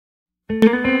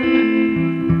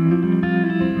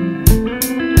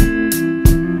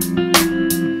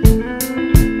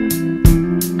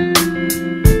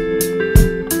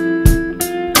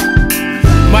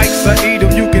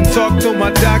Talk to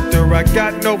my doctor, I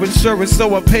got no insurance,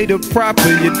 so I paid it proper,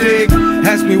 you dig?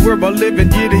 Ask me where I live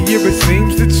and year to year it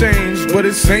seems to change, but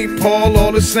it's St. Paul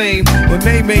all the same. The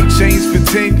name ain't changed for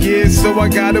 10 years, so I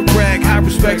gotta brag.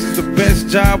 Heiruspecs is the best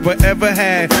job I ever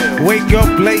had. Wake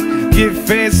up late, get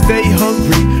fed, stay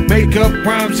hungry. Make up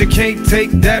rhymes, you can't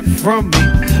take that from me.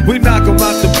 We knock 'em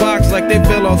out the box like they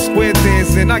fell off square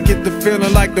dancing. I get the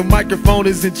feeling like the microphone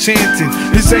is enchanted.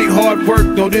 This ain't hard work,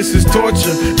 no, this is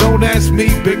torture. Don't ask me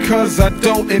because I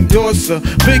don't endorse a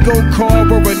big old car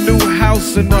or a new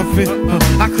house or nothing.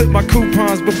 I clip my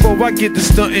coupons before I get to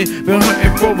stunting. Been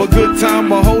hunting for a good time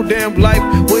my whole damn life.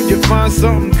 When you find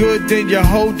something good, then you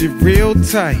hold it real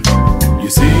tight. You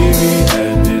see me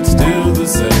and it's still the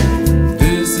same.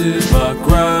 This is my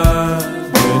grind.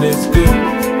 When it's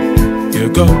good, you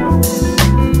go.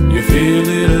 You feel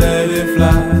it, let it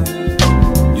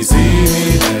fly. You see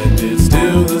me and it's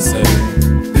still the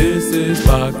same. This is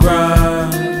my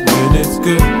grind. When it's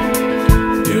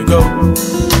good, you go.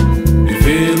 You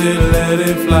feel it, let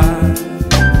it fly.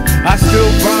 I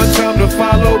still find time to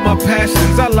follow my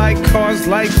passions. I like cars,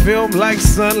 like film, like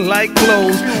sun, like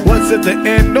clothes. What's at the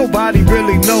end, nobody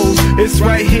really knows. It's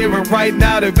right here and right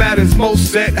now that matters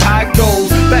most. Set high goals.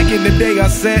 Back in the day I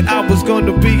said I was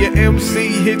gonna be an MC,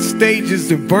 hit stages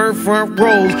and burn front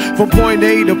rows. From point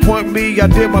A to point B, I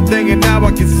did my thing and now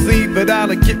I can see that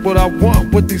I'll get what I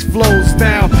want with these flows.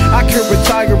 Now I can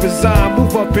retire, resign,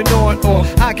 move up and on, or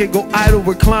I can go idle,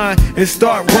 recline and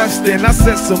start rusting. I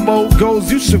set some old goals,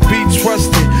 you should be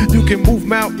trusted. You can move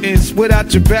mountains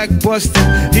without your back busting.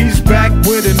 He's back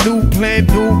with a new plan,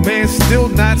 new man, still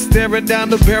not staring down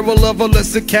the barrel of a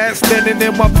lesser cat standing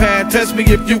in my path. Test me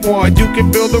if you want, you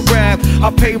can feel the rap.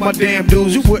 I pay my damn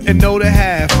dues, you wouldn't know the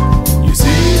half. You see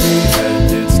me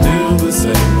and it's still the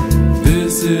same.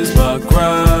 This is my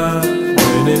grind.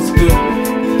 When it's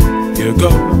good, you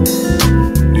go.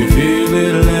 You feel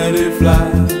it, let it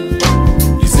fly.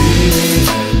 You see me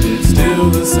and it's still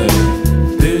the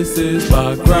same. This is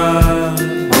my grind.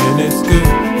 When it's good,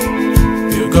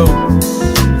 you go.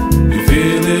 You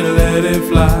feel it, let it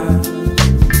fly.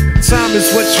 Time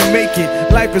is what you make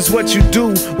it, life is what you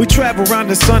do. We travel around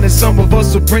the sun and some of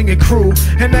us will bring a crew.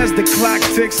 And as the clock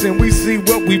ticks and we see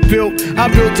what we built, I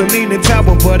built a leaning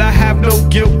tower but I have no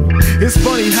guilt. It's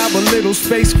funny how a little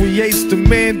space creates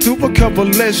demand. Do a couple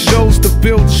less shows to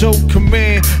build your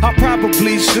command. I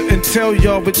probably shouldn't tell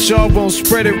y'all, but y'all won't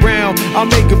spread it round. I'll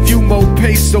make a few more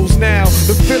pesos now.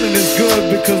 The feeling is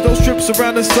good because those trips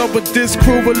around the sun with this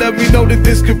crew will let me know that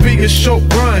this could be a short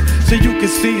run. So you can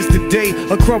seize the day,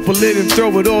 a crumple it and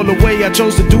throw it all away. I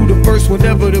chose to do the verse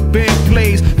whenever the band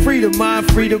plays. Free the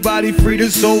mind, free the body, free the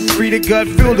soul, free the gut.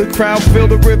 Feel the crowd, feel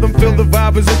the rhythm, feel the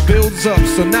vibe as it builds up.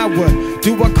 So now what?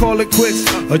 Do I call it quits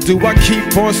or do I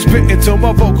keep on spitting till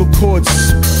my vocal cords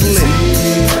split? See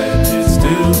me and it's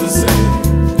still the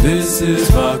same. This is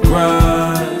my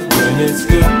grind. When it's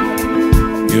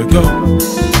good, you go.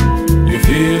 You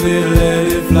feel it, let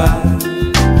it fly.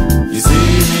 You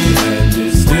see me and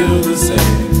it's still the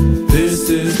same. This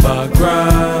is my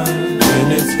grind.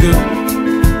 When it's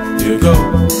good, you go.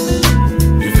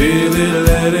 You feel it,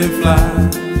 let it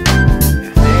fly.